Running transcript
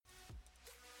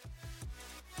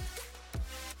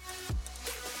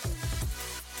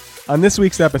On this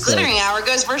week's episode, Glittering Hour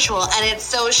goes virtual and it's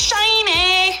so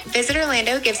shiny. Visit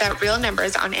Orlando gives out real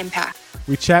numbers on impact.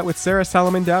 we chat with Sarah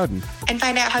Solomon Dowden. And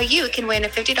find out how you can win a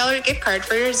 $50 gift card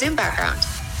for your Zoom background.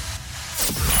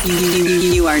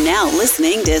 You are now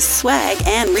listening to Swag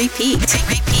and Repeat,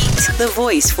 the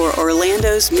voice for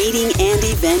Orlando's meeting and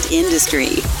event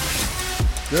industry.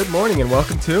 Good morning and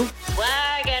welcome to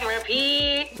Swag and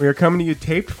Repeat. We are coming to you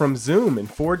taped from Zoom in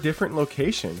 4 different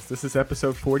locations. This is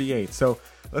episode 48. So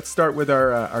let's start with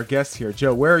our guest here.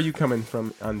 Joe, where are you coming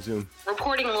from on Zoom?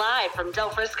 Reporting live from Del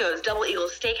Frisco's Double Eagle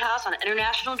Steakhouse on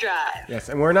International Drive. Yes,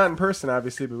 and we're not in person,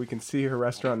 obviously, but we can see her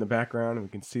restaurant in the background, and we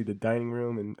can see the dining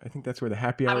room, and I think that's where the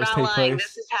happy hours I'm take not lying. place.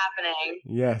 This is happening.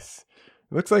 Yes.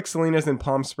 It looks like Selena's in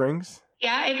Palm Springs.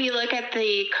 Yeah, if you look at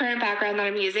the current background that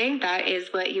I'm using, that is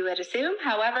what you would assume.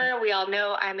 However, we all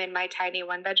know I'm in my tiny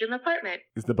 1-bedroom apartment.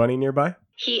 Is the bunny nearby?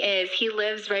 He is. He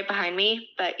lives right behind me,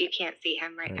 but you can't see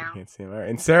him right I now. can't see him. All right.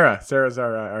 And Sarah's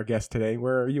our guest today.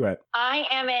 Where are you at? I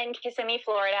am in Kissimmee,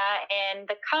 Florida, in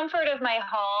the comfort of my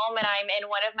home, and I'm in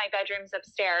one of my bedrooms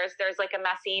upstairs. There's like a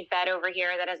messy bed over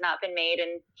here that has not been made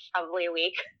in probably a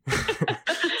week.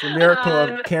 It's a miracle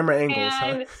of camera angles,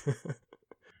 huh?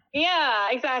 Yeah,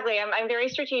 exactly. I'm very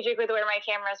strategic with where my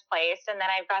camera is placed, and then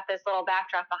I've got this little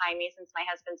backdrop behind me since my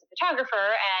husband's a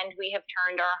photographer, and we have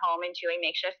turned our home into a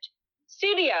makeshift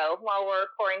studio while we're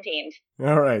quarantined.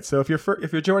 All right. So if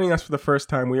you're joining us for the first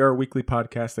time, we are a weekly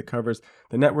podcast that covers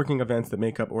the networking events that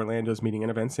make up Orlando's meeting and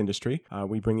events industry.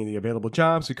 We bring you the available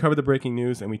jobs, we cover the breaking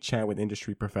news, and we chat with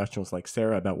industry professionals like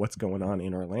Sarah about what's going on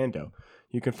in Orlando.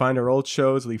 You can find our old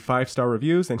shows, leave 5-star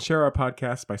reviews, and share our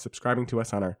podcast by subscribing to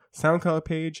us on our SoundCloud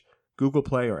page, Google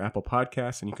Play, or Apple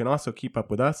Podcasts. And you can also keep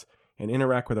up with us and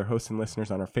interact with our hosts and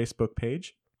listeners on our Facebook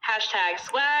page. Hashtag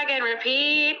Swag and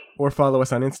Repeat. Or follow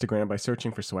us on Instagram by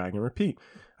searching for Swag and Repeat.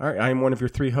 All right, I am one of your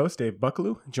 3 hosts, Dave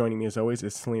Buckaloo. Joining me as always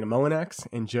is Selena Mullinax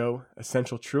and Joe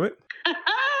Essential Truitt.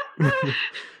 Are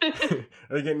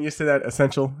you getting used to that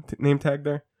essential name tag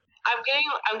there?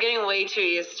 I'm getting way too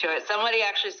used to it. Somebody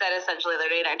actually said essentially the other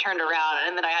day, and I turned around,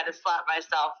 and then I had to slap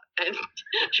myself and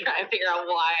try and figure out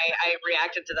why I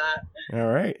reacted to that.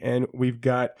 All right, and we've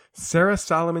got Sarah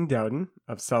Solomon Dowden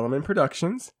of Solomon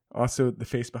Productions, also the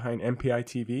face behind MPI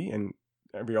TV and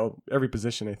every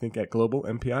position, I think, at Global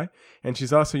MPI. And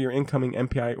she's also your incoming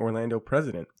MPI Orlando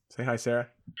president. Say hi, Sarah.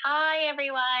 Hi,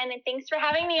 everyone, and thanks for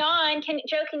having me on.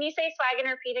 Joe, can you say swag and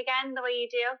repeat again the way you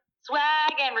do?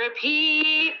 Swag and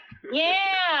Repeat.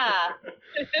 Yeah.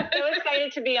 So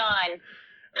excited to be on.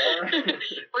 We're going to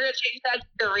change that to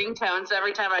your ringtone, so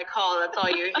every time I call, that's all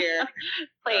you hear.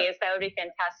 Please, that would be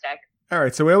fantastic. All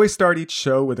right, so we always start each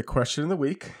show with a question of the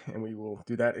week, and we will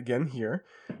do that again here.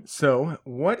 So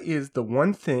what is the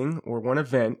one thing or one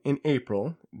event in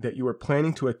April that you are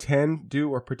planning to attend, do,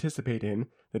 or participate in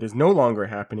that is no longer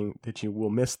happening that you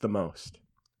will miss the most?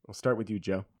 We'll start with you,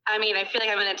 Joe. I mean, I feel like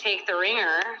I'm going to take the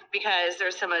ringer because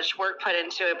there's so much work put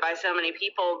into it by so many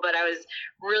people, but I was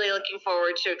really looking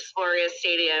forward to Exploria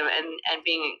Stadium and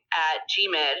being at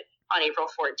GMID on April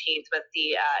 14th with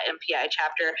the MPI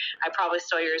chapter. I probably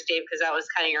stole yours, Dave, because that was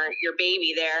kind of your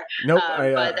baby there. Nope.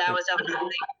 But that was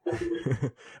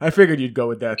definitely... I figured you'd go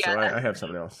with that, Yeah. so I have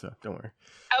something else, so don't worry.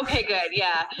 Okay, good.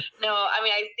 Yeah. No, I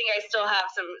mean, I think I still have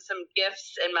some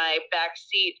gifts in my back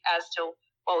seat as to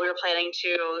what we were planning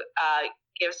to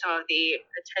give some of the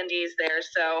attendees there.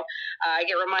 So I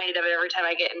get reminded of it every time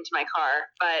I get into my car.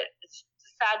 But it's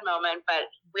a sad moment, but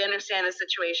we understand the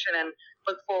situation and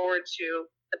look forward to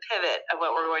the pivot of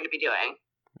what we're going to be doing.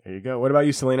 There you go. What about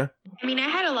you, Selena? I mean, I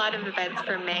had a lot of events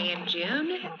for May and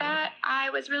June that I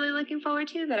was really looking forward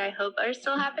to that I hope are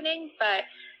still happening. But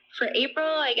for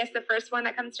April, I guess the first one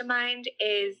that comes to mind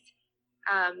is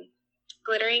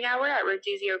Glittering Hour at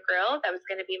Rodizio Grill. That was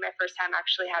going to be my first time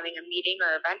actually having a meeting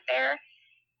or event there,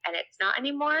 and it's not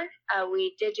anymore.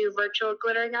 We did do virtual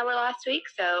Glittering Hour last week,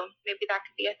 so maybe that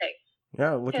could be a thing.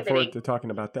 Yeah, looking forward to talking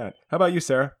about that. How about you,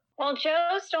 Sarah? Well,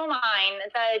 Joe stole mine,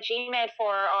 the GMID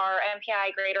for our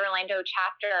MPI Greater Orlando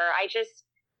chapter.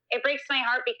 It breaks my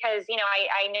heart because,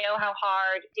 I know how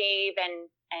hard Dave and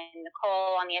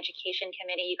Nicole on the education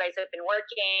committee, you guys have been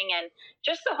working, and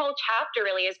just the whole chapter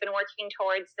really has been working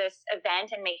towards this event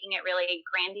and making it really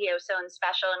grandiose and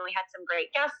special. And we had some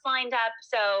great guests lined up.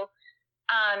 So,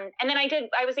 and then I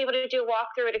was able to do a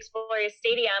walkthrough at Exploria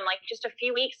Stadium, like just a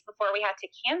few weeks before we had to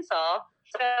cancel.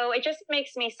 So it just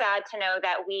makes me sad to know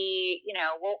that we,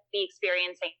 won't be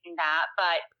experiencing that.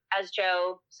 But as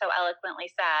Joe so eloquently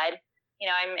said,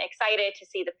 I'm excited to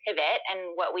see the pivot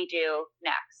and what we do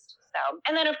next. So,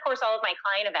 and then of course, all of my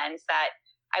client events that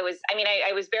I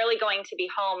was barely going to be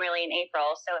home really in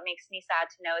April. So it makes me sad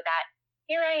to know that,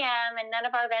 here I am, and none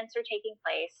of our events are taking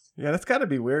place. Yeah, that's got to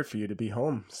be weird for you to be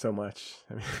home so much.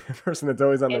 I mean, a person that's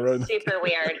always on the road. It's super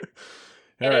weird.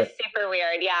 It is super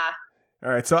weird, yeah.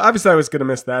 All right, so obviously I was going to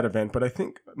miss that event, but I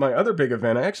think my other big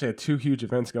event, I actually had two huge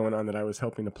events going on that I was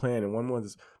helping to plan, and one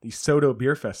was the Soto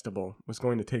Beer Festival was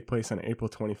going to take place on April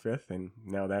 25th, and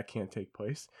now that can't take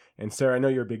place. And Sarah, I know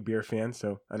you're a big beer fan,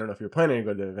 so I don't know if you're planning to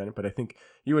go to the event, but I think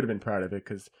you would have been proud of it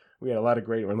because we had a lot of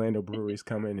great Orlando breweries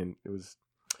coming, and it was,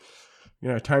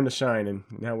 time to shine, and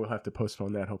now we'll have to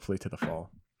postpone that hopefully to the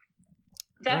fall.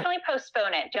 Definitely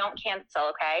postpone it. Don't cancel,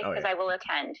 okay? Because I will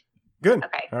attend. Good.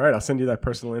 Okay. All right, I'll send you that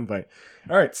personal invite.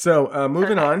 All right, so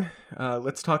moving on,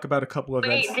 let's talk about a couple of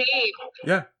events. Wait, Dave.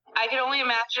 Yeah. I can only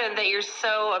imagine that you're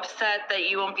so upset that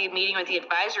you won't be meeting with the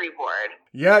advisory board.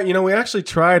 Yeah, we actually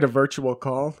tried a virtual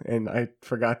call, and I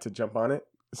forgot to jump on it.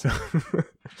 So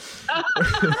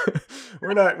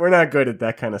we're not good at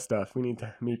that kind of stuff. We need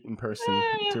to meet in person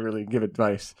to really give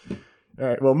advice. All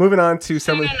right, well, moving on to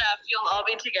some Soon enough, you'll all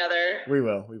be together. We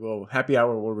will. Happy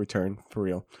hour will return, for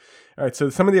real. All right, so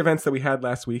some of the events that we had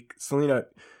last week, Selena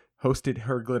hosted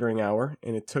her Glittering Hour,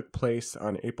 and it took place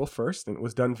on April 1st, and it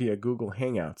was done via Google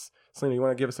Hangouts. Selena, you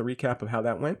want to give us a recap of how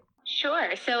that went?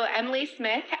 Sure. So Emily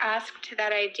Smith asked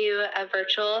that I do a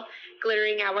virtual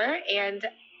Glittering Hour, and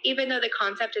even though the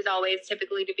concept is always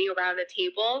typically to be around a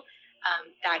table,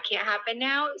 that can't happen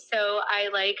now. So I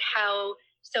like how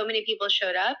so many people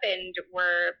showed up and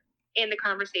were in the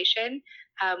conversation.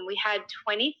 We had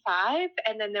 25,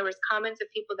 and then there was comments of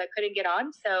people that couldn't get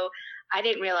on. So I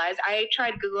didn't realize. I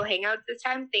tried Google Hangouts this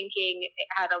time thinking it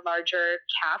had a larger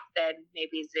cap than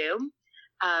maybe Zoom.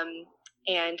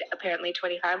 And apparently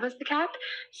 25 was the cap.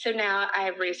 So now I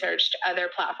have researched other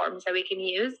platforms that we can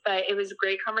use, but it was a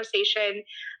great conversation.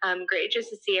 Great just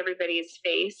to see everybody's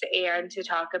face and to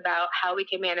talk about how we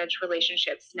can manage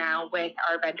relationships now with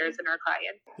our vendors and our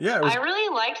clients. Yeah, I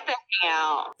really liked the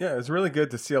hangout. Yeah, it was really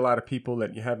good to see a lot of people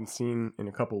that you haven't seen in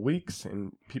a couple of weeks,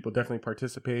 and people definitely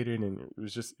participated, and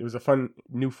it was a fun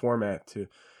new format to,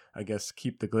 I guess,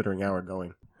 keep the Glittering Hour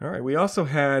going. All right, we also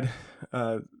had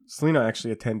Selena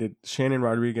actually attended Shannon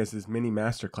Rodriguez's mini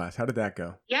masterclass. How did that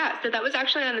go? Yeah, so that was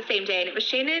actually on the same day, and it was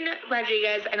Shannon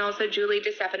Rodriguez and also Julie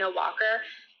DeStefano Walker.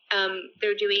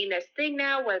 They're doing this thing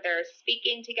now where they're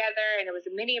speaking together, and it was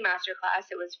a mini masterclass.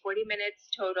 It was 40 minutes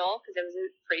total because it was a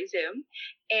free Zoom,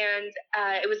 and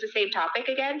it was the same topic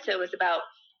again. So it was about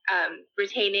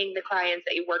retaining the clients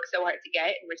that you work so hard to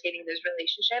get and retaining those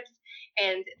relationships.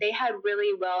 And they had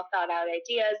really well thought out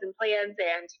ideas and plans.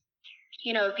 And,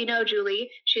 if you know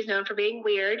Julie, she's known for being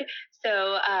weird.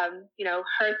 So,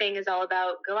 her thing is all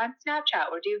about go on Snapchat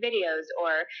or do videos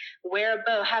or wear a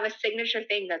bow, have a signature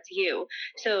thing that's you.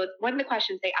 So one of the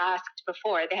questions they asked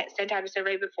before, they had sent out a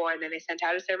survey before and then they sent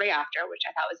out a survey after, which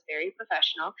I thought was very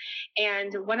professional.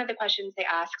 And one of the questions they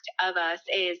asked of us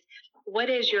is, what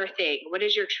is your thing? What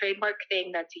is your trademark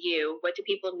thing that's you? What do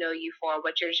people know you for?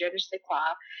 What's your je ne sais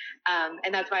quoi?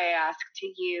 And that's why I asked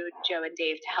you, Joe and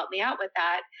Dave, to help me out with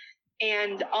that.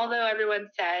 And although everyone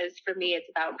says for me it's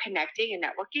about connecting and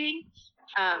networking,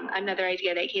 another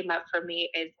idea that came up for me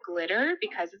is glitter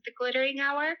because of the Glittering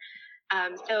Hour.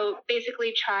 So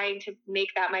basically trying to make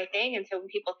that my thing. And so when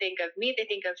people think of me, they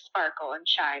think of sparkle and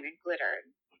shine and glitter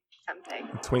and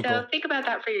something. Twinkle. So think about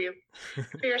that for you,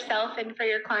 for yourself and for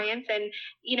your clients, and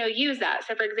use that.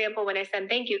 So for example, when I send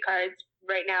thank you cards,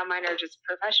 right now mine are just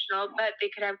professional, but they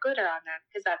could have glitter on them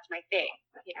because that's my thing.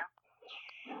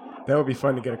 That would be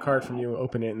fun to get a card from you,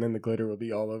 open it, and then the glitter will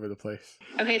be all over the place.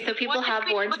 Okay, so people have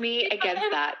warned me against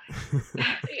that.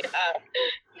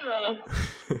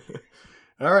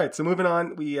 All right, so moving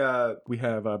on, we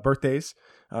have birthdays.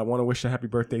 I want to wish a happy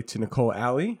birthday to Nicole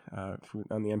Alley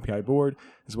on the MPI board,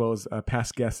 as well as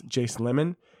past guests Jace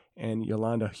Lemon and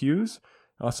Yolanda Hughes.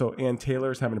 Also, Ann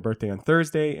Taylor is having a birthday on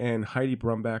Thursday, and Heidi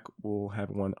Brumbach will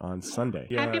have one on Sunday.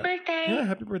 Happy birthday! Yeah,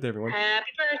 happy birthday, everyone. Happy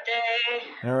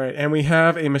birthday. All right, and we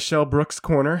have a Michelle Brooks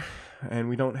corner, and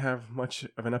we don't have much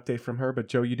of an update from her, but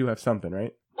Joe, you do have something,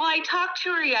 right? Well, I talked to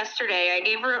her yesterday. I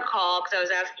gave her a call because I was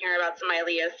asking her about some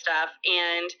Ilea stuff,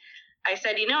 and I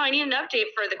said, I need an update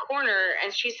for the corner,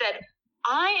 and she said,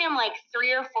 I am like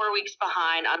 3 or 4 weeks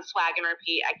behind on Swag and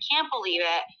Repeat. I can't believe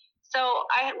it. So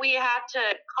we had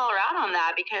to call her out on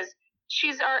that because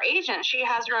she's our agent. She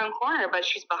has her own corner, but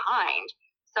she's behind.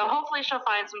 So hopefully she'll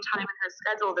find some time in her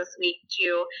schedule this week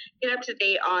to get up to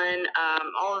date on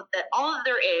all that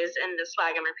there is in the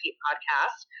Swag and Repeat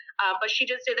podcast. But she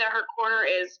did say that her corner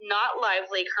is not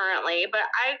lively currently, but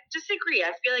I disagree.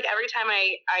 I feel like every time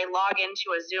I log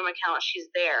into a Zoom account,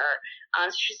 she's there.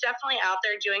 So she's definitely out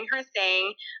there doing her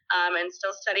thing and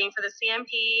still studying for the CMP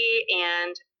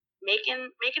and making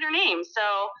her name. So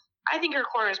I think her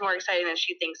corner is more exciting than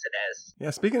she thinks it is. Yeah,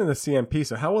 speaking of the CMP,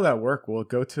 so how will that work? Will it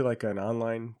go to like an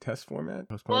online test format?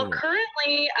 Well,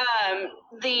 currently,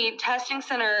 the testing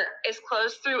center is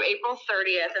closed through April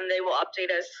 30th, and they will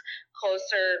update us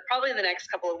closer, probably in the next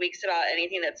couple of weeks, about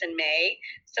anything that's in May.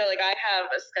 So, like, I have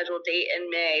a scheduled date in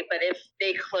May, but if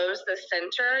they close the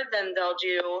center, then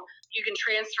you can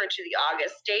transfer to the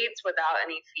August dates without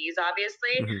any fees,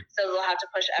 obviously. Mm-hmm. So they'll have to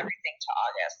push everything to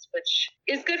August, which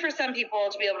is good for some people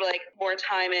to be able to, like, more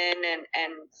time in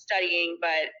and studying.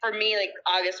 But for me, like,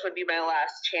 August would be my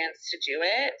last chance to do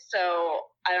it. So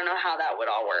I don't know how that would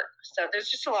all work. So there's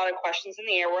just a lot of questions in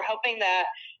the air. We're hoping that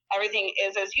everything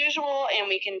is as usual and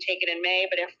we can take it in May,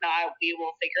 but if not, we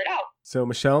will figure it out. So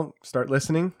Michelle, start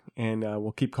listening, and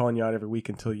we'll keep calling you out every week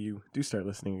until you do start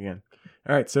listening again.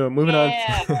 All right, so moving on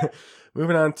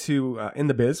to In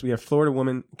the Biz, we have Florida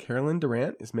woman Carolyn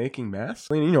Durant is making masks.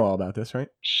 Lena, you know all about this, right?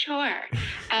 Sure.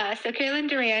 So Carolyn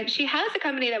Durant, she has a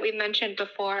company that we've mentioned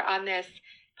before on this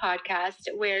podcast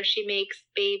where she makes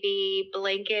baby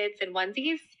blankets and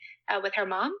onesies with her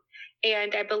mom.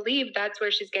 And I believe that's where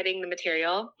she's getting the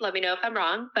material. Let me know if I'm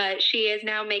wrong, but she is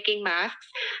now making masks.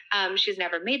 She's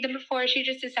never made them before. She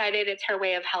just decided it's her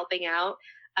way of helping out.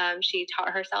 She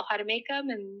taught herself how to make them,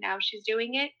 and now she's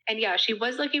doing it. And yeah, she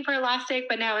was looking for elastic,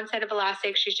 but now instead of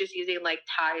elastic, she's just using like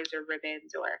ties or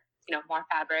ribbons or, you know, more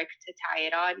fabric to tie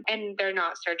it on. And they're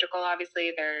not surgical,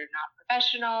 obviously. They're not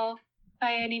professional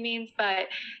by any means, but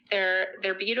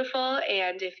they're beautiful.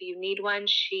 And if you need one,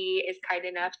 she is kind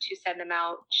enough to send them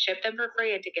out, ship them for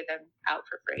free, and to give them out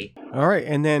for free. All right.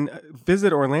 And then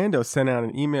Visit Orlando sent out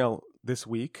an email this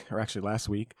week, or actually last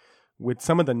week, with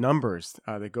some of the numbers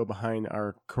that go behind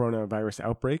our coronavirus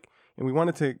outbreak. And we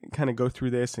wanted to kind of go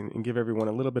through this and give everyone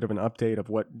a little bit of an update of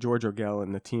what George Orgel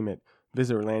and the team at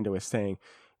Visit Orlando is saying.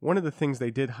 One of the things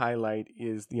they did highlight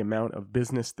is the amount of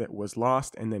business that was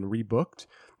lost and then rebooked.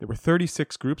 There were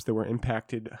 36 groups that were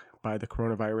impacted by the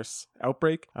coronavirus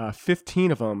outbreak.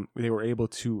 15 of them, they were able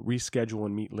to reschedule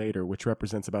and meet later, which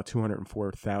represents about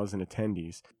 204,000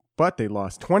 attendees. But they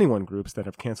lost 21 groups that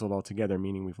have canceled altogether,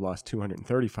 meaning we've lost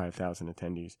 235,000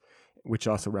 attendees, which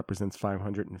also represents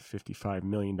 $555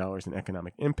 million in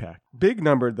economic impact. Big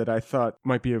number that I thought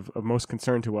might be of most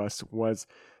concern to us was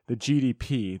the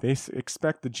GDP. They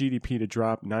expect the GDP to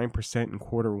drop 9% in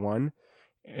quarter one,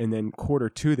 and then quarter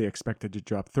two they expected to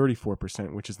drop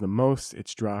 34%, which is the most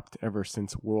it's dropped ever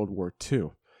since World War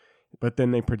II. But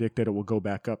then they predict that it will go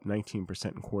back up 19%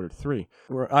 in quarter three.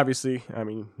 We're obviously, I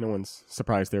mean, no one's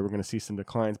surprised there. We're going to see some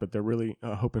declines, but they're really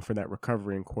hoping for that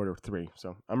recovery in quarter three.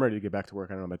 So I'm ready to get back to work.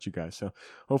 I don't know about you guys. So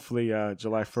hopefully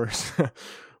July 1st,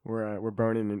 we're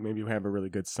burning and maybe we have a really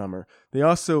good summer. They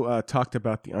also talked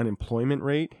about the unemployment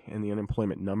rate and the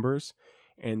unemployment numbers,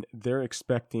 and they're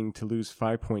expecting to lose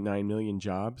 5.9 million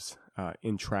jobs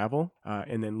in travel.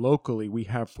 And then locally, we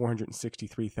have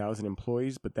 463,000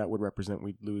 employees, but that would represent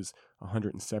we'd lose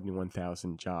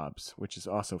 171,000 jobs, which is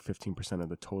also 15% of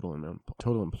the total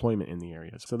employment in the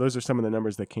area. So those are some of the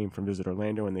numbers that came from Visit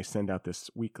Orlando, and they send out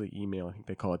this weekly email. I think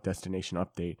they call it Destination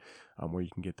Update, where you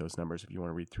can get those numbers if you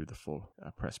want to read through the full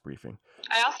press briefing.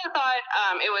 I also thought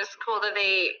it was cool that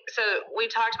so we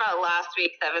talked about last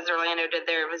week that Visit Orlando did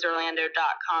their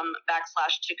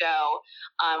visitorlando.com/to-go,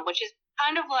 which is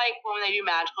kind of like when they do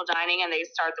magical dining and they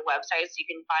start the website so you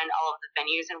can find all of the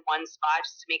venues in one spot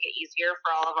just to make it easier for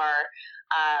all of our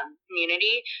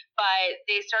community. But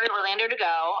they started Orlando to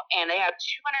go, and they have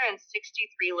 263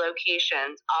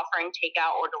 locations offering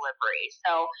takeout or delivery.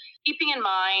 So keeping in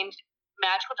mind,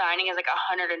 magical dining is like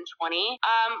 120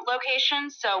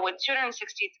 locations. So with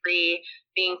 263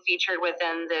 being featured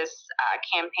within this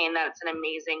campaign, that's an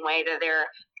amazing way that they're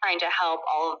trying to help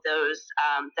all of those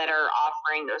that are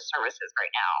offering those services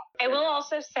right now. I'll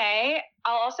also say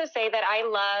that I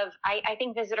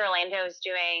think Visit Orlando is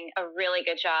doing a really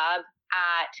good job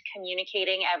at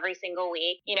communicating every single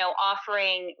week,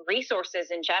 offering resources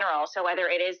in general. So whether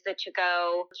it is the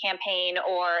to-go campaign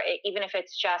or even if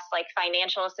it's just like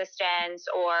financial assistance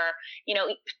or,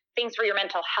 things for your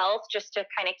mental health, just to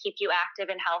kind of keep you active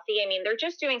and healthy. I mean, they're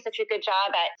just doing such a good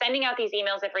job at sending out these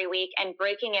emails every week and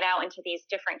breaking it out into these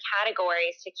different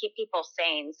categories to keep people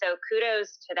sane. So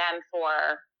kudos to them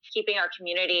for keeping our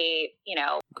community,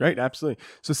 Great, absolutely.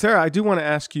 So Sarah, I do want to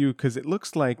ask you, because it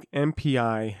looks like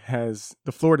MPI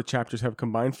the Florida chapters have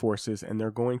combined forces and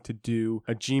they're going to do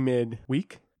a GMID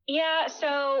week. Yeah,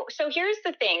 so here's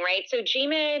the thing, right? So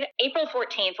GMID, April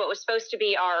 14th, what was supposed to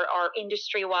be our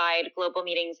industry-wide Global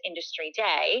Meetings Industry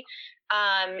Day,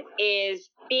 is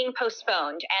being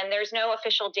postponed, and there's no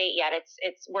official date yet.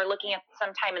 We're looking at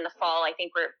sometime in the fall. I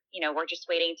think we're just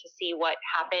waiting to see what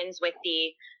happens with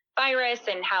the virus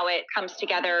and how it comes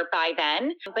together by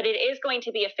then. But it is going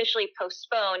to be officially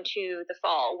postponed to the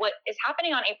fall. What is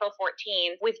happening on April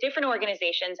 14th with different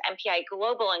organizations, MPI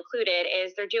Global included,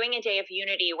 is they're doing a day of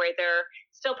unity where they're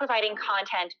still providing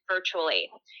content virtually.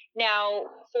 Now,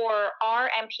 for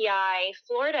our MPI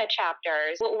Florida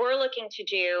chapters, what we're looking to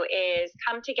do is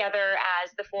come together as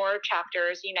the 4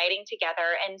 chapters uniting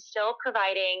together and still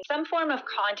providing some form of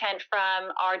content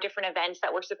from our different events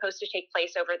that were supposed to take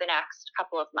place over the next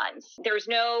couple of months. There's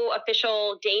no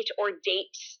official date or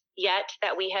dates yet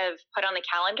that we have put on the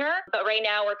calendar, but right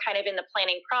now we're kind of in the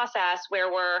planning process where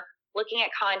we're looking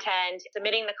at content,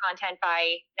 submitting the content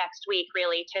by next week,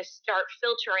 really, to start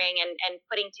filtering and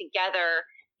putting together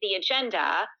the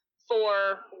agenda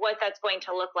for what that's going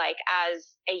to look like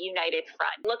as a united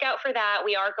front. Look out for that.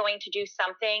 We are going to do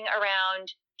something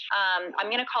around, I'm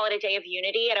going to call it a day of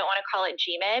unity. I don't want to call it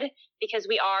GMID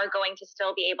because we are going to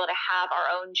still be able to have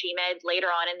our own GMID later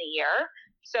on in the year.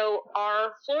 So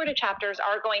our Florida chapters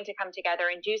are going to come together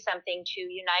and do something to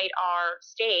unite our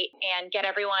state and get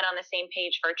everyone on the same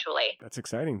page virtually. That's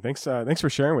exciting. Thanks for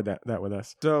sharing with that with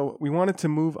us. So we wanted to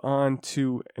move on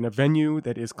to a venue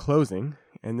that is closing,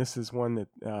 and this is one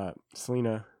that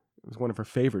Selena was one of her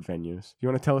favorite venues. You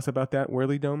want to tell us about that,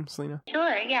 Whirly Dome, Selena?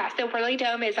 Sure, yeah. So Whirly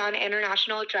Dome is on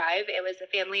International Drive. It was a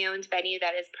family-owned venue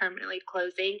that is permanently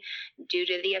closing due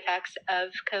to the effects of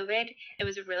COVID. It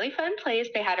was a really fun place.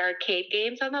 They had arcade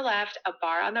games on the left, a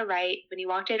bar on the right. When you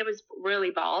walked in, it was Whirly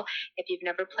Ball. If you've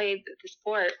never played the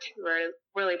sport,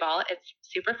 Whirly Ball, it's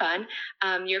super fun.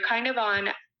 You're kind of on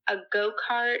a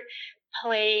go-kart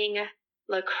playing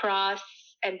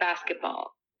lacrosse and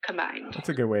basketball combined. That's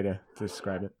a good way to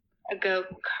describe it. A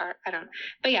go-kart, I don't know.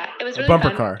 But yeah, it was really bumper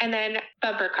fun. Car. And then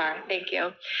bumper car, thank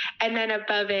you. And then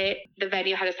above it, the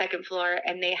venue had a second floor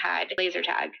and they had laser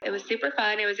tag. It was super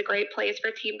fun. It was a great place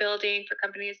for team building, for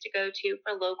companies to go to,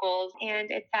 for locals.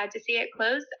 And it's sad to see it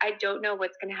close. I don't know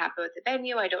what's going to happen with the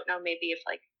venue. I don't know maybe if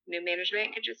new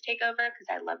management could just take over because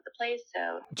I love the place.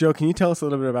 So, Joe, can you tell us a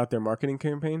little bit about their marketing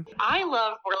campaign? I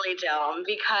love Whirly Dome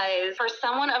because for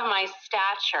someone of my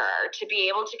stature to be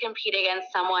able to compete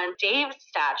against someone Dave's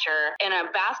stature in a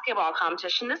basketball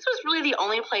competition, this was really the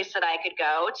only place that I could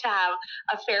go to have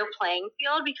a fair playing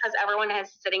field because everyone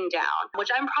is sitting down, which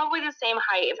I'm probably the same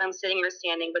height if I'm sitting or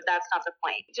standing, but that's not the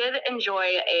point. I did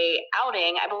enjoy a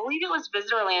outing. I believe it was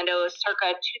Visit Orlando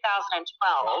circa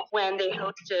 2012 when they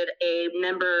hosted a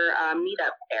member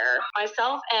meetup there.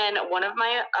 Myself and one of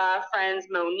my friends,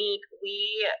 Monique,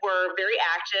 we were very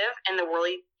active in the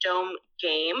Whirly Dome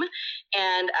game,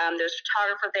 and there's a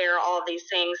photographer there, all of these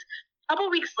things. A couple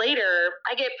weeks later,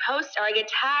 I get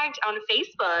tagged on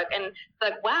Facebook and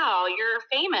like, wow, you're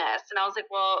famous. And I was like,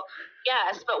 well,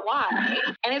 yes, but why?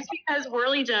 And it's because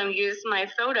Whirly Dome used my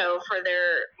photo for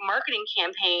their marketing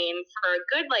campaign for a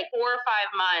good 4 or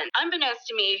 5 months. Unbeknownst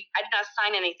to me, I did not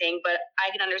sign anything, but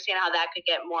I can understand how that could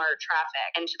get more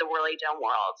traffic into the Whirly Dome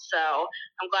world. So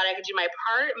I'm glad I could do my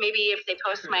part. Maybe if they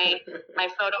post my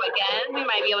photo again, we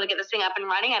might be able to get this thing up and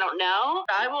running. I don't know.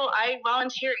 I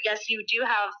volunteer. Yes, you do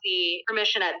have the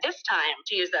permission at this time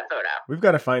to use that photo. We've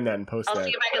got to find that and post I'll that. see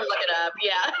if I can look it up.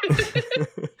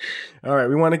 Yeah. All right.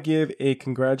 We want to give a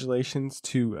congratulations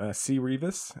to C.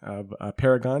 Rivas of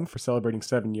Paragon for celebrating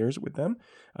 7 years with them.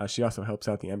 She also helps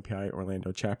out the MPI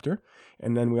Orlando chapter.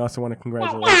 And then we also want to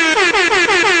congratulate...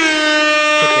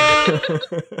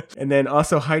 And then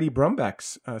also Heidi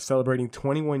Brumbeck's celebrating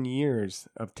 21 years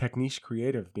of Techniche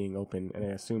Creative being open. And I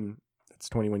assume it's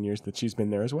 21 years that she's been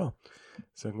there as well.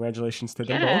 So congratulations to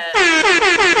them both.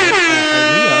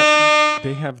 ILEA,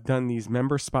 they have done these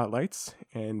member spotlights,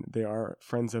 and they are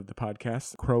friends of the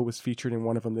podcast. Crow was featured in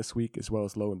one of them this week, as well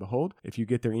as Lo and Behold. If you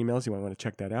get their emails, you might want to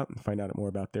check that out and find out more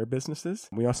about their businesses.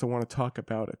 We also want to talk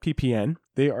about PPN.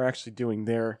 They are actually doing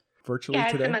their virtually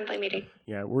today. Yeah, it's a monthly meeting.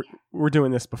 Yeah, we're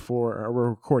doing this before, or we're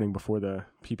recording before the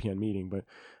PPN meeting, but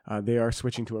they are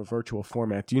switching to a virtual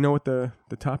format. Do you know what the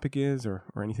topic is or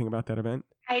anything about that event?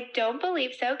 I don't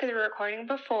believe so because we're recording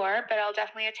before, but I'll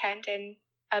definitely attend and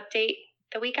update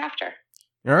the week after.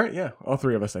 All right, yeah. All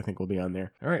three of us, I think, will be on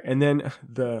there. All right, and then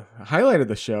the highlight of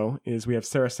the show is we have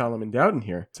Sarah Solomon Dowden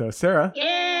here. So, Sarah.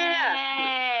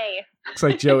 Yay! Looks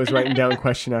like Joe is writing down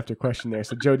question after question there.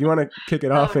 So, Joe, do you want to kick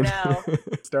it off and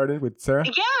started with Sarah?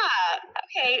 Yeah.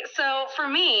 Okay, so for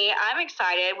me, I'm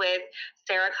excited with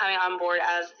Sarah coming on board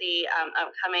as the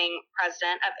upcoming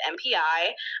president of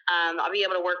MPI. I'll be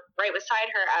able to work right beside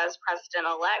her as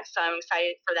president-elect, so I'm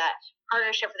excited for that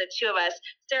partnership for the two of us.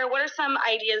 Sarah, what are some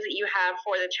ideas that you have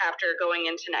for the chapter going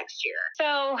into next year?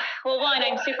 So, well, one,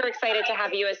 I'm super excited to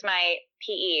have you as my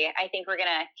PE. I think we're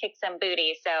going to kick some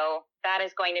booty. So that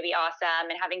is going to be awesome.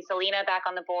 And having Selena back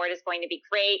on the board is going to be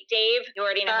great. Dave, you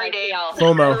already know how I feel.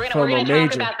 FOMO, we're going to talk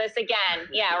major. about this again.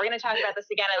 Yeah, we're going to talk about this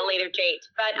again at a later date.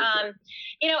 But,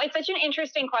 it's such an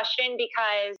interesting question,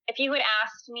 because if you had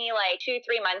asked me like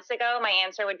 2-3 months ago, my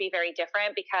answer would be very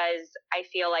different, because I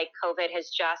feel like COVID has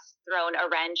just thrown a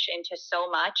wrench into so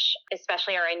much,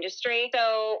 especially our industry.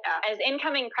 So as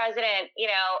incoming president,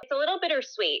 it's a little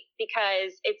bittersweet,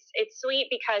 because it's sweet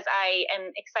because I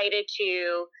am excited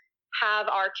to have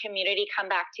our community come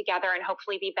back together and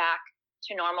hopefully be back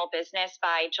to normal business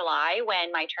by July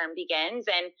when my term begins.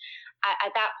 And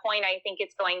at that point, I think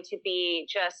it's going to be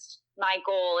just, my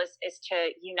goal is to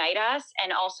unite us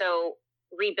and also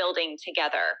rebuilding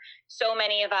together. So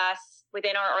many of us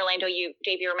within our Orlando,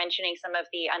 Dave, you were mentioning some of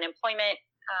the unemployment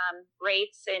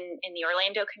rates in the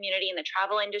Orlando community, in the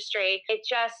travel industry.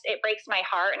 It breaks my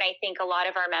heart. And I think a lot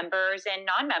of our members and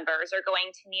non-members are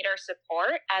going to need our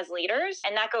support as leaders.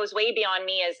 And that goes way beyond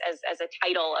me as a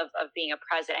title of being a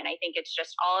president. I think it's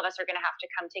just all of us are going to have to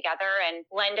come together and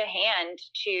lend a hand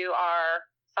to our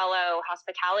fellow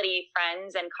hospitality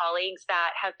friends and colleagues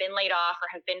that have been laid off or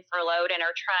have been furloughed and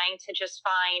are trying to just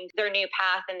find their new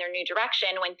path and their new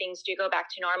direction when things do go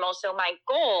back to normal. So my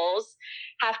goals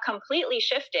have completely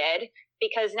shifted,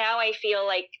 because now I feel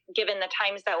like, given the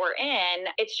times that we're in,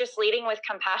 it's just leading with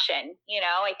compassion.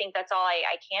 I think that's all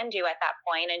I can do at that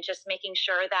point, and just making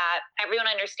sure that everyone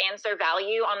understands their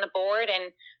value on the board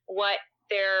and what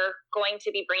they're going to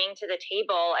be bringing to the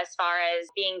table as far as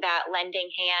being that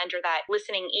lending hand or that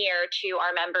listening ear to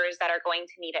our members that are going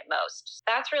to need it most.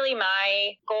 That's really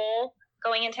my goal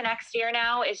going into next year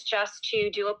now, is just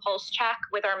to do a pulse check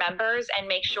with our members and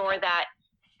make sure that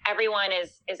everyone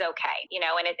is okay,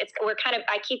 and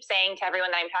I keep saying to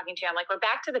everyone that I'm talking to, I'm like, we're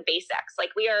back to the basics.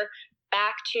 Like, we are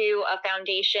back to a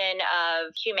foundation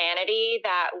of humanity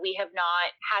that we have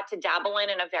not had to dabble in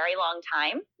a very long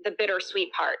time. The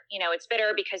bittersweet part, it's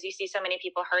bitter because you see so many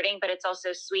people hurting, but it's also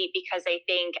sweet because I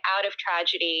think out of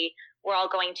tragedy, we're all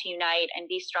going to unite and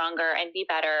be stronger and be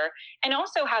better, and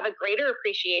also have a greater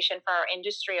appreciation for our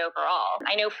industry overall.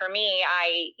 I know for me,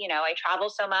 I travel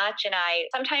so much, and I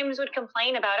sometimes would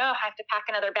complain about, I have to pack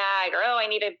another bag, or, I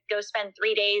need to go spend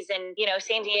 3 days in,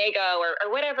 San Diego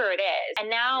or whatever it is. And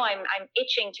now I'm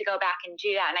itching to go back and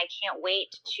do that. And I can't wait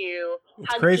to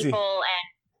hug people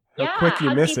and quick you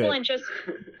hug miss people it. And just,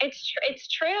 it's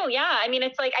true. Yeah. I mean,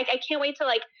 it's like, I can't wait to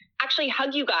actually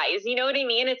hug you guys. You know what I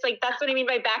mean? It's like, that's what I mean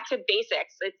by back to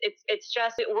basics. It's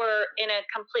just, we're in a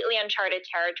completely uncharted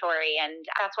territory, and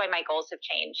that's why my goals have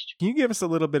changed. Can you give us a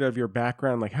little bit of your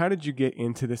background? Like, how did you get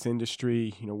into this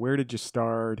industry? Where did you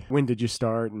start? When did you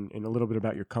start? And a little bit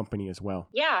about your company as well.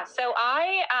 Yeah. So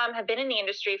I have been in the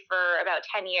industry for about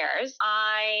 10 years.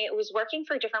 I was working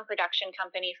for a different production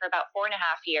company for about 4.5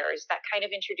 years. That kind of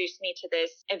introduced me to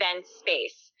this event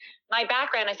space. My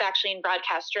background is actually in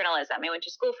broadcast journalism. I went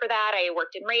to school for that. I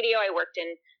worked in radio. I worked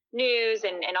in news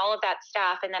and all of that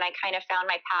stuff. And then I kind of found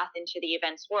my path into the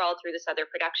events world through this other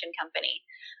production company.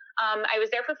 I was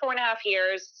there for 4.5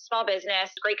 years, small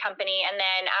business, great company. And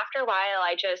then after a while,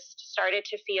 I just started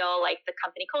to feel like the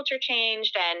company culture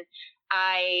changed and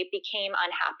I became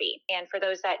unhappy. And for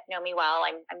those that know me well,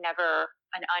 I'm never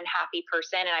an unhappy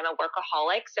person, and I'm a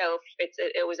workaholic. So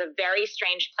it was a very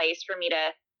strange place for me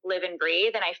to live and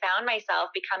breathe. And I found myself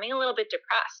becoming a little bit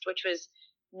depressed, which was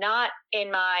not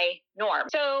in my norm.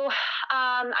 So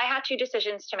I had 2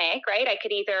 decisions to make, right? I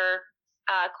could either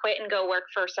quit and go work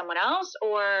for someone else,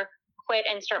 or quit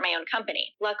and start my own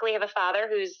company. Luckily, I have a father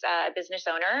who's a business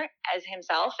owner as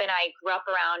himself, and I grew up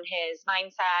around his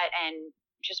mindset and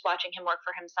just watching him work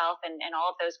for himself and all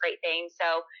of those great things.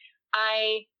 So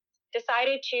I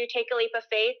decided to take a leap of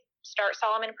faith, start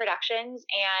Solomon Productions.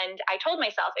 And I told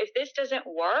myself, if this doesn't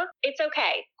work, it's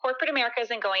okay. Corporate America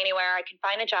isn't going anywhere. I can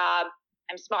find a job.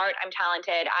 I'm smart. I'm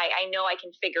talented. I know I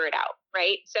can figure it out,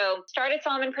 right? So started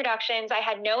Solomon Productions. I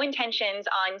had no intentions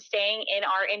on staying in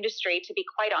our industry, to be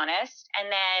quite honest. And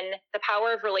then the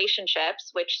power of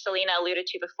relationships, which Selena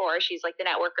alluded to before, she's like the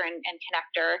networker and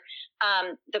connector.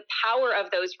 The power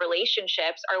of those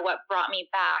relationships are what brought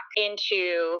me back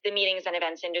into the meetings and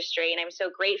events industry. And I'm so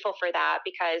grateful for that,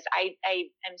 because I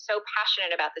am so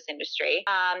passionate about this industry.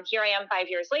 Here I am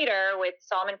 5 years later with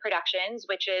Solomon Productions,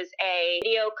 which is a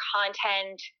video content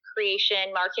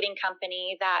creation marketing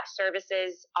company that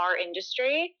services our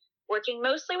industry, working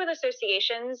mostly with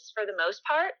associations for the most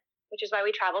part, which is why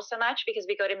we travel so much, because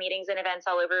we go to meetings and events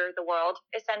all over the world,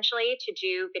 essentially, to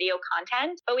do video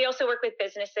content. But we also work with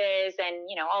businesses and,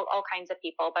 all kinds of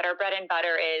people. But our bread and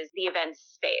butter is the events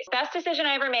space. Best decision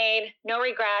I ever made, no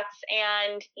regrets.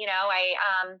 And,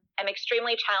 I'm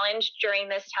extremely challenged during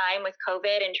this time with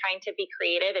COVID and trying to be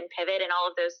creative and pivot and all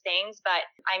of those things. But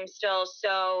I'm still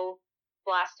so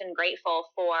blessed and grateful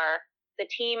for the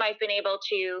team I've been able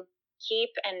to keep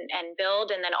and build,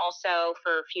 and then also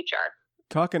for future.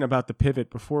 Talking about the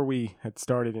pivot, before we had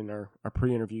started in our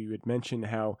pre-interview, you had mentioned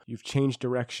how you've changed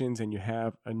directions and you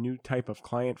have a new type of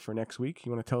client for next week.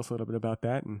 You want to tell us a little bit about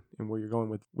that and where you're going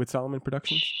with Solomon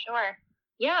Productions? Sure.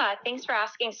 Yeah, thanks for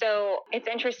asking. So it's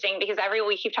interesting because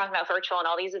we keep talking about virtual and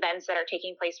all these events that are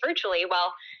taking place virtually.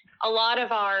 Well, a lot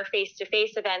of our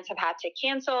face-to-face events have had to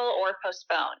cancel or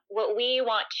postpone. What we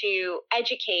want to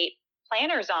educate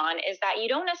planners on is that you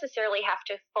don't necessarily have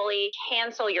to fully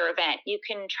cancel your event. You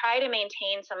can try to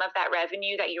maintain some of that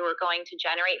revenue that you were going to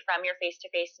generate from your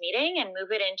face-to-face meeting and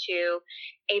move it into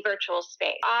a virtual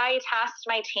space. I tasked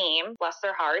my team, bless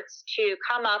their hearts, to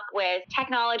come up with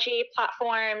technology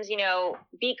platforms,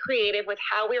 be creative with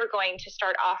how we were going to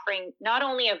start offering not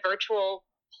only a virtual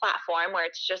platform where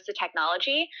it's just the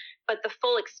technology, but the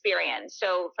full experience.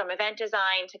 So from event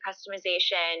design to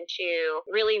customization to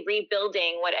really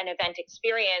rebuilding what an event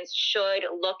experience should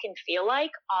look and feel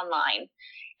like online.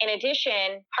 In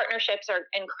addition, partnerships are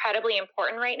incredibly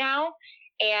important right now.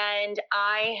 And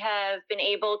I have been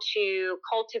able to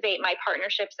cultivate my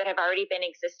partnerships that have already been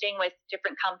existing with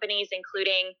different companies,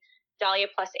 including Dahlia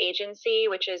Plus Agency,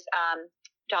 which is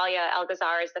Dahlia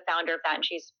Algazar is the founder of that, and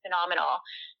she's phenomenal.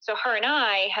 So her and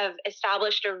I have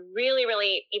established a really,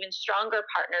 really even stronger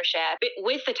partnership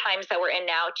with the times that we're in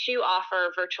now to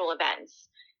offer virtual events.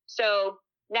 So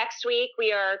next week,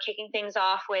 we are kicking things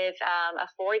off with a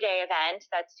 4-day event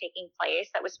that's taking place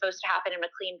that was supposed to happen in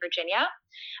McLean, Virginia,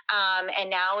 and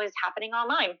now is happening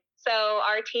online. So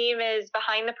our team is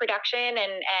behind the production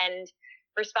and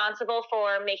responsible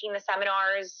for making the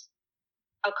seminars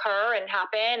occur and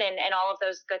happen and all of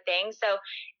those good things. So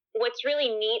what's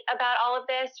really neat about all of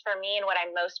this for me and what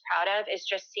I'm most proud of is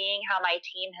just seeing how my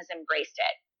team has embraced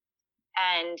it.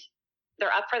 And they're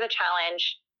up for the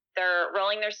challenge. They're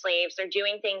rolling their sleeves. They're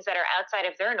doing things that are outside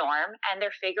of their norm, and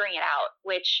they're figuring it out,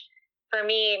 which for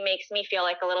me makes me feel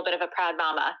like a little bit of a proud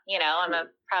mama. I'm a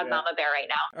proud mama bear right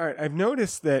now. All right. I've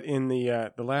noticed that in the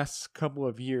last couple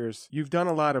of years, you've done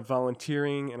a lot of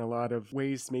volunteering and a lot of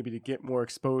ways maybe to get more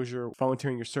exposure,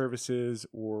 volunteering your services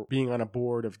or being on a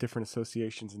board of different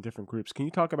associations and different groups. Can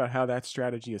you talk about how that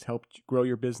strategy has helped grow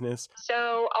your business?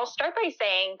 So I'll start by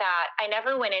saying that I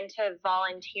never went into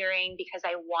volunteering because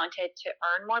I wanted to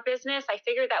earn more business. I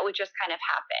figured that would just kind of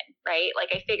happen, right? Like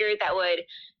I figured that would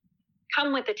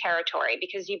come with the territory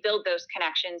because you build those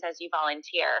connections as you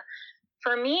volunteer.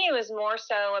 For me, it was more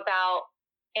so about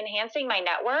enhancing my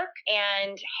network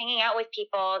and hanging out with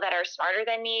people that are smarter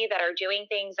than me, that are doing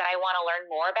things that I want to learn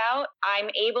more about.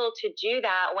 I'm able to do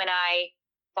that when I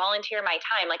volunteer my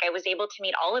time. Like I was able to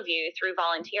meet all of you through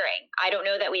volunteering. I don't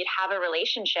know that we'd have a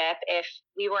relationship if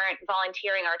we weren't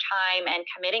volunteering our time and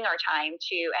committing our time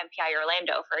to MPI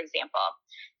Orlando, for example.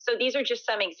 So these are just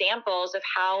some examples of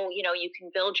how, you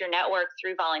can build your network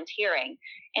through volunteering.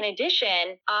 In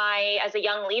addition, I, as a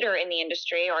young leader in the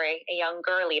industry or a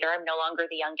younger leader, I'm no longer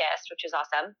the youngest, which is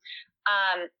awesome.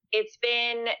 It's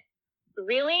been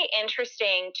really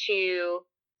interesting to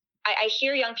I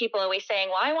hear young people always saying,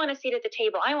 well, I want a seat at the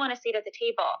table. I want a seat at the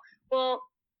table. Well,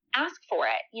 ask for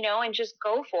it, and just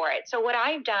go for it. So what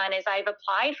I've done is I've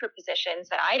applied for positions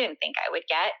that I didn't think I would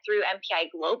get through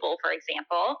MPI Global, for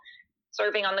example,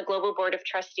 serving on the Global Board of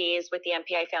Trustees with the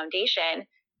MPI Foundation,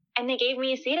 and they gave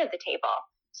me a seat at the table.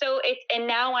 So and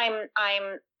now I'm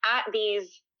at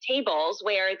these tables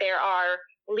where there are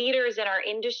leaders in our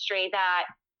industry that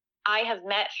I have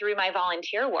met through my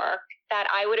volunteer work that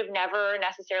I would have never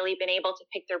necessarily been able to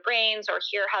pick their brains or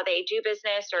hear how they do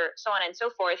business or so on and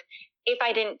so forth if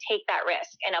I didn't take that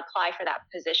risk and apply for that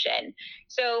position.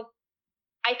 So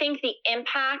I think the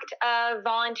impact of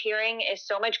volunteering is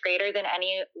so much greater than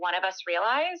any one of us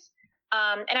realize.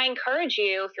 And I encourage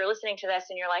you, if you're listening to this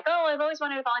and you're like, oh, I've always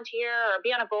wanted to volunteer or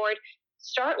be on a board,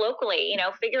 start locally,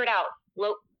 figure it out.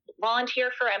 Volunteer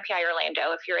for MPI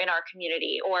Orlando if you're in our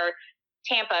community, or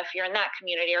Tampa if you're in that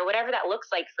community, or whatever that looks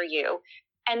like for you.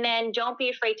 And then don't be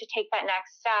afraid to take that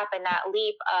next step and that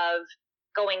leap of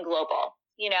going global,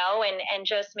 and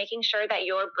just making sure that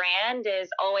your brand is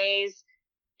always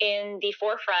in the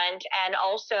forefront. And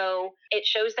also it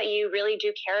shows that you really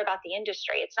do care about the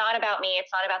industry. It's not about me.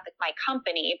 It's not about my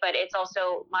company, but it's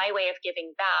also my way of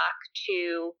giving back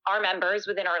to our members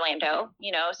within Orlando,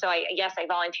 so I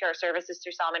volunteer our services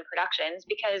through Solomon Productions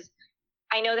because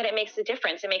I know that it makes a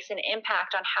difference. It makes an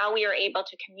impact on how we are able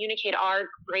to communicate our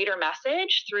greater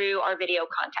message through our video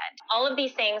content. All of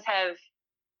these things have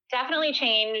definitely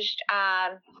changed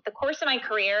the course of my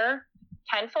career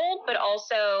tenfold, but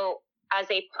also as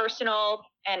a personal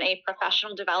and a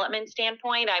professional development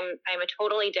standpoint, I'm a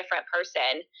totally different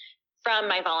person from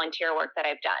my volunteer work that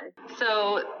I've done.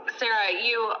 So, Sarah,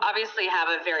 you obviously have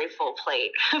a very full plate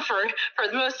for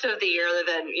most of the year, other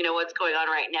than what's going on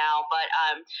right now. But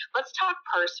let's talk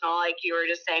personal, like you were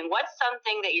just saying. What's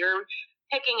something that you're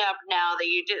picking up now that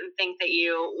you didn't think that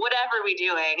you would ever be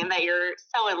doing, and that you're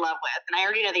so in love with? And I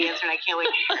already know the answer, and I can't wait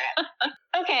to hear it.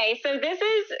 Okay, so this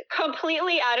is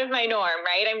completely out of my norm,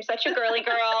 right? I'm such a girly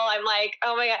girl. I'm like,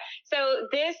 oh my God.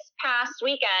 So this past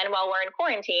weekend, while we're in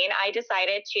quarantine, I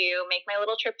decided to make my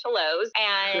little trip to Lowe's,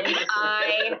 and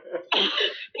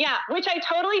which I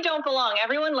totally don't belong.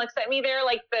 Everyone looks at me there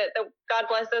like the God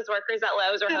bless those workers at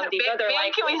Lowe's or Home Depot. They're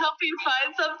like, can we help you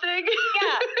find something?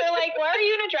 Yeah, they're like, why are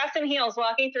you in a dress and heels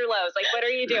walking through Lowe's? Like, what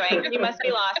are you doing? You must be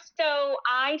lost. So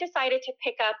I decided to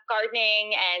pick up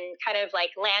gardening and kind of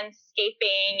like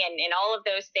landscaping and all of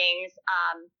those things.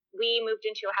 We moved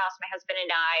into a house, my husband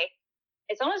and I.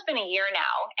 It's almost been a year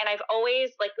now, and I've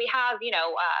always, like, we have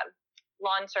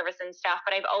lawn service and stuff,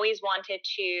 but I've always wanted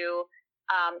to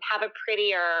have a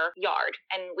prettier yard,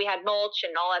 and we had mulch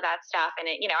and all of that stuff, and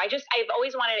I've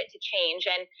always wanted it to change,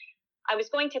 and I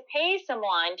was going to pay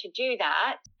someone to do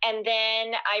that. And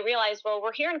then I realized, well,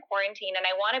 we're here in quarantine and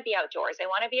I want to be outdoors. I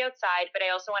want to be outside, but I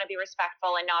also want to be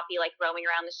respectful and not be like roaming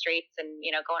around the streets and,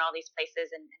 going all these places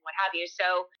and what have you.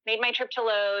 So made my trip to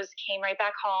Lowe's, came right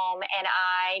back home, and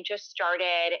I just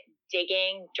started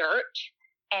digging dirt.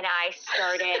 And I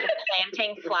started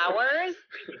planting flowers,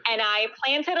 and I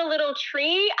planted a little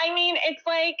tree. I mean, it's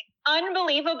like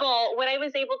unbelievable what I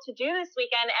was able to do this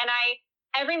weekend. And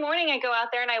every morning I go out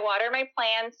there and I water my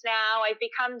plants now. I've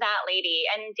become that lady.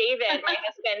 And David, my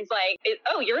husband's like,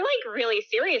 oh, you're like really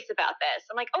serious about this.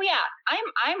 I'm like, oh yeah,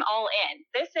 I'm all in.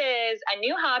 This is a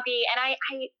new hobby. And I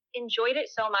enjoyed it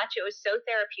so much. It was so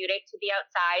therapeutic to be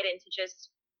outside and to just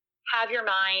have your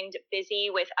mind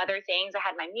busy with other things. I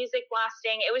had my music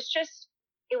blasting. It was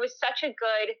such a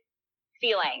good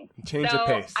feeling. Change of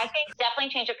pace. I think definitely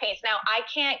change of pace. Now, I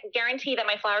can't guarantee that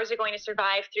my flowers are going to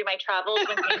survive through my travels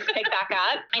when things pick back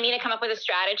up. I need to come up with a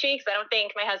strategy because I don't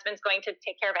think my husband's going to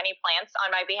take care of any plants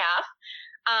on my behalf.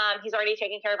 He's already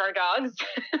taking care of our dogs.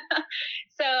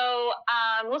 So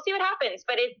we'll see what happens.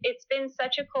 But it's been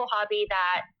such a cool hobby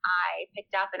that I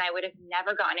picked up and I would have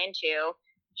never gone into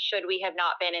should we have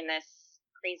not been in this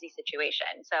crazy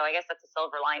situation. So I guess that's a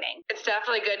silver lining. It's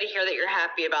definitely good to hear that you're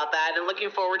happy about that and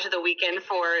looking forward to the weekend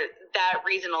for that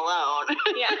reason alone.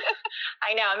 Yeah,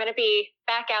 I know. I'm going to be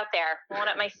back out there, rolling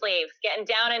up my sleeves, getting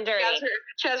down and dirty.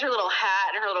 She has her little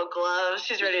hat and her little gloves.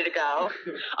 She's ready to go.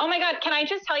 Oh my God. Can I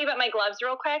just tell you about my gloves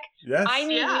real quick? Yes. I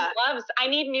need new gloves. I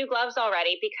need new gloves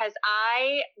already because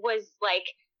I was like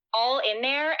all in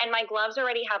there and my gloves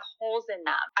already have holes in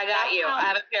them. I got you.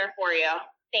 I have a pair for you.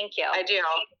 Thank you. I do.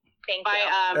 Thank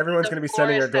you. Everyone's going to be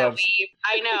sending her gloves.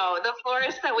 I know. The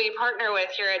florist that we partner with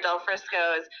here at Del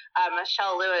Frisco's,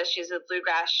 Michelle Lewis, she's a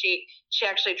bluegrass. She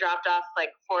actually dropped off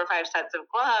like 4 or 5 sets of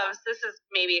gloves. This is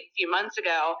maybe a few months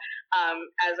ago,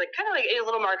 as like kind of like a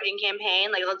little marketing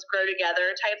campaign, like let's grow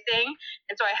together type thing.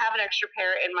 And so I have an extra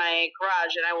pair in my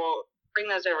garage, and I will bring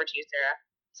those over to you, Sarah.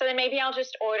 So then maybe I'll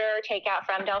just order takeout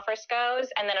from Del Frisco's,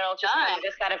 and then it'll just come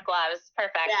with a set of gloves.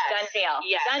 Perfect. Yes. Done deal.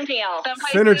 Yes. Done deal. Some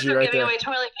places Synergy are right giving there. away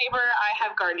toilet paper. I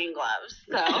have gardening gloves.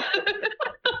 So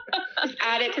Just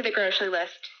add it to the grocery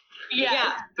list. yes.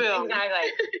 Yeah. Boom.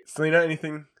 Exactly. Selena,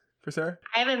 anything for Sarah?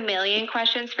 I have a million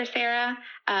questions for Sarah.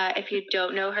 If you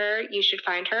don't know her, you should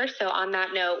find her. So on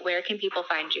that note, where can people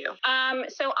find you?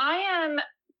 So I am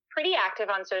pretty active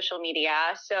on social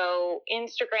media. So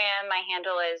Instagram, my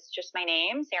handle is just my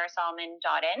name,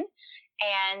 sarahsolomon.in.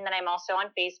 And then I'm also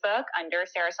on Facebook under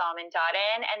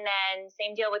sarahsolomon.in. And then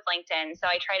same deal with LinkedIn.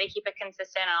 So I try to keep it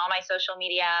consistent on all my social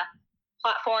media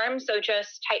platforms. So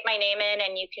just type my name in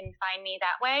and you can find me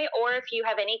that way. Or if you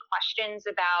have any questions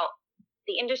about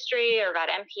the industry or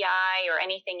about MPI or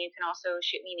anything, you can also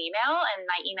shoot me an email. And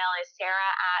my email is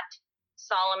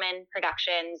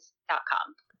sarah@solomonproductions.com.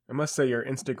 I must say your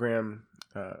Instagram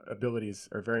abilities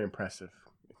are very impressive.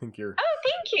 I think you're. Oh,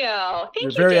 thank you. You're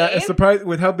Thank very you, Dave. surprised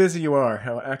with how busy you are,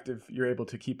 how active you're able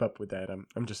to keep up with that.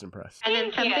 I'm just impressed. And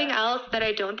then Thank you. something else that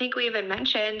I don't think we even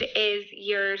mentioned is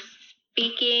your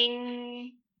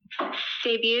speaking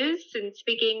debuts and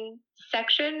speaking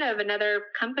section of another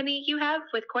company you have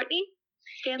with Courtney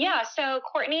Stanley? Yeah, so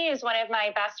Courtney is one of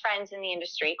my best friends in the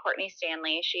industry, Courtney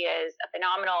Stanley. She is a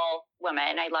phenomenal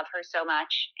woman. I love her so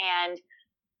much. And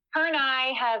her and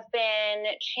I have been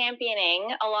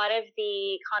championing a lot of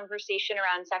the conversation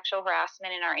around sexual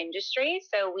harassment in our industry.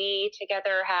 So we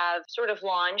together have sort of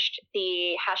launched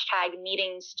the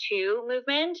 #meetings2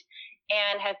 movement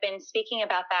and have been speaking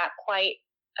about that quite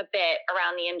a bit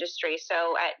around the industry.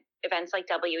 So at events like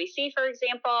WEC, for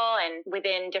example, and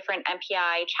within different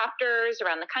MPI chapters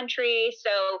around the country.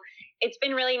 So it's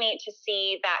been really neat to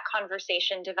see that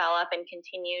conversation develop and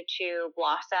continue to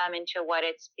blossom into what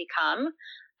it's become,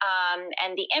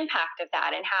 and the impact of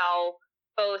that, and how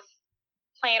both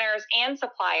planners and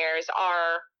suppliers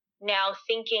are now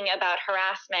thinking about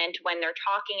harassment when they're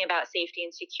talking about safety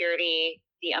and security,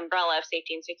 the umbrella of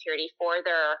safety and security for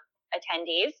their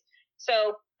attendees.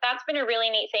 So that's been a really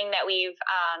neat thing that we've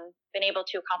been able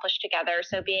to accomplish together.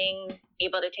 So being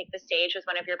able to take the stage with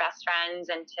one of your best friends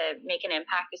and to make an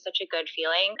impact is such a good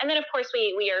feeling. And then, of course,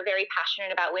 we are very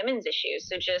passionate about women's issues.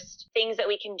 So just things that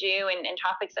we can do and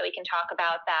topics that we can talk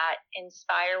about that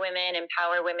inspire women,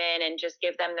 empower women, and just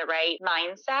give them the right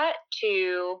mindset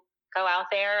to go out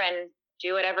there and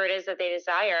do whatever it is that they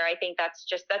desire. I think that's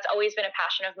always been a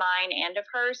passion of mine and of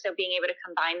hers. So being able to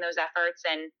combine those efforts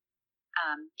and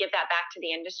give that back to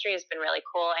the industry has been really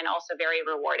cool and also very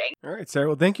rewarding. All right, Sarah.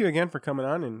 Well, thank you again for coming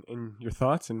on and your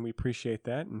thoughts, and we appreciate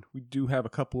that. And we do have a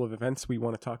couple of events we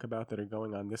want to talk about that are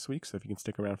going on this week, so if you can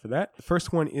stick around for that. The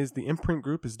first one is the Imprint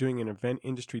Group is doing an event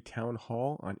industry town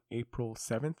hall on April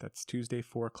 7th. That's Tuesday,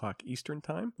 4 o'clock Eastern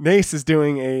time. NACE is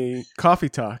doing a coffee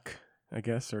talk, I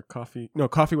guess, or coffee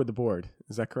with the board.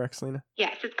 Is that correct, Selena?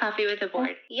 Yes, it's Coffee with the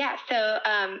Board. Yeah, so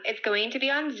it's going to be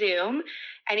on Zoom.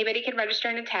 Anybody can register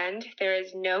and attend. There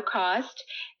is no cost.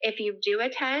 If you do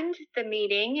attend the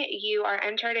meeting, you are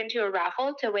entered into a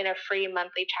raffle to win a free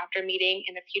monthly chapter meeting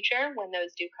in the future when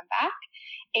those do come back.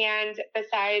 And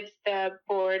besides the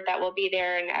board that will be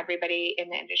there and everybody in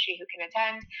the industry who can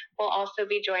attend, we'll also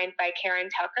be joined by Karen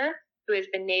Tucker, who is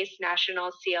the NACE National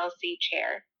CLC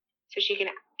Chair. So she can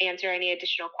answer any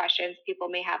additional questions people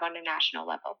may have on a national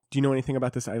level. Do you know anything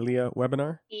about this ILEA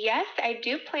webinar? Yes, I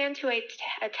do plan to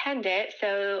attend it.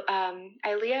 So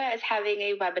ILEA is having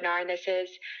a webinar, and this is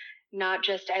not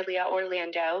just ILEA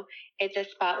Orlando. It's a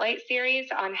spotlight series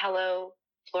on Hello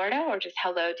Florida, or just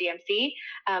Hello DMC.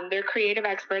 Their creative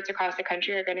experts across the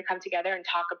country are going to come together and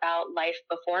talk about life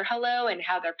before Hello and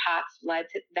how their paths led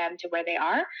them to where they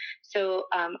are. So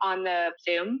on the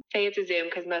Zoom, say it's a Zoom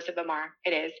because most of them are,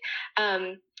 it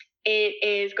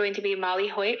is going to be Molly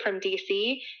Hoyt from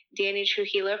DC, Danny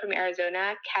Trujillo from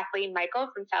Arizona, Kathleen Michael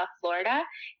from South Florida,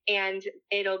 and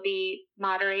it'll be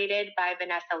moderated by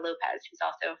Vanessa Lopez, who's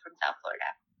also from South Florida.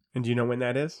 And do you know when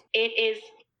that is? It is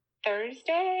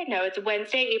it's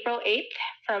Wednesday, April 8th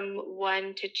from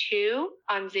 1 to 2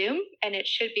 on Zoom, and it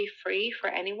should be free for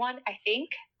anyone, I think.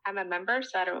 I'm a member,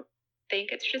 so I don't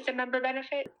think it's just a member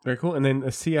benefit. Very cool. And then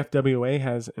the CFWA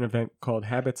has an event called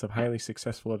Habits of Highly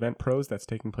Successful Event Pros that's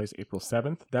taking place April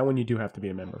 7th. That one you do have to be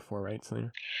a member for, right,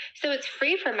 Selena? So it's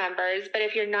free for members, but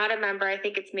if you're not a member, I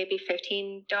think it's maybe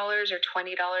 $15 or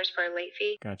 $20 for a late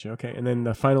fee. Gotcha. Okay. And then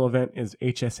the final event is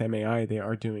HSMAI. They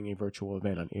are doing a virtual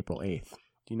event on April 8th.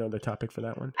 Do you know the topic for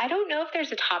that one? I don't know if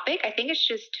there's a topic. I think it's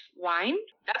just wine.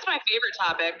 That's my favorite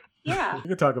topic. Yeah. We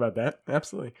could talk about that.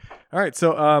 Absolutely. All right.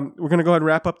 So we're going to go ahead and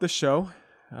wrap up this show.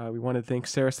 We want to thank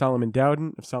Sarah Solomon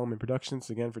Dowden of Solomon Productions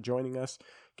again for joining us,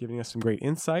 giving us some great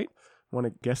insight. One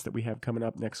guest that we have coming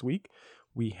up next week,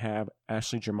 we have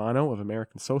Ashley Germano of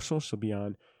American Social. She'll be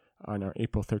on our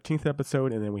April 13th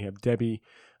episode. And then we have Debbie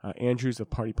Andrews of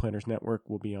Party Planners Network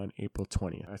will be on April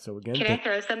 20th. So again, can I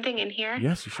throw something in here?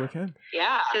 Yes, you sure can.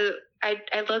 Yeah. So I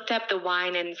looked up the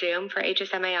wine and Zoom for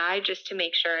HSMAI just to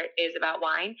make sure it is about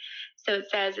wine. So it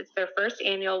says it's their first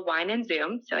annual wine and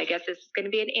Zoom. So I guess this is going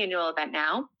to be an annual event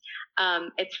now.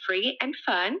 It's free and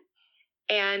fun.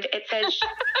 And it says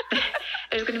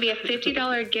there's going to be a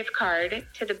 $50 gift card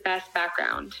to the best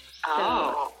background.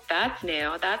 So that's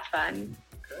new. That's fun.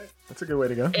 That's a good way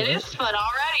to go. It is fun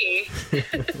already.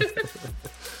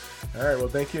 All right. Well,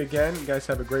 thank you again. You guys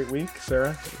have a great week. Sarah,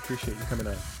 I appreciate you coming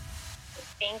on.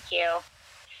 Thank you.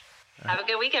 Have a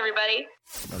good week, everybody.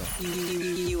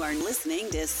 You are listening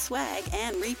to Swag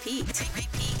and Repeat.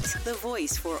 The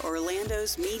voice for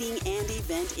Orlando's meeting and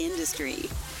event industry.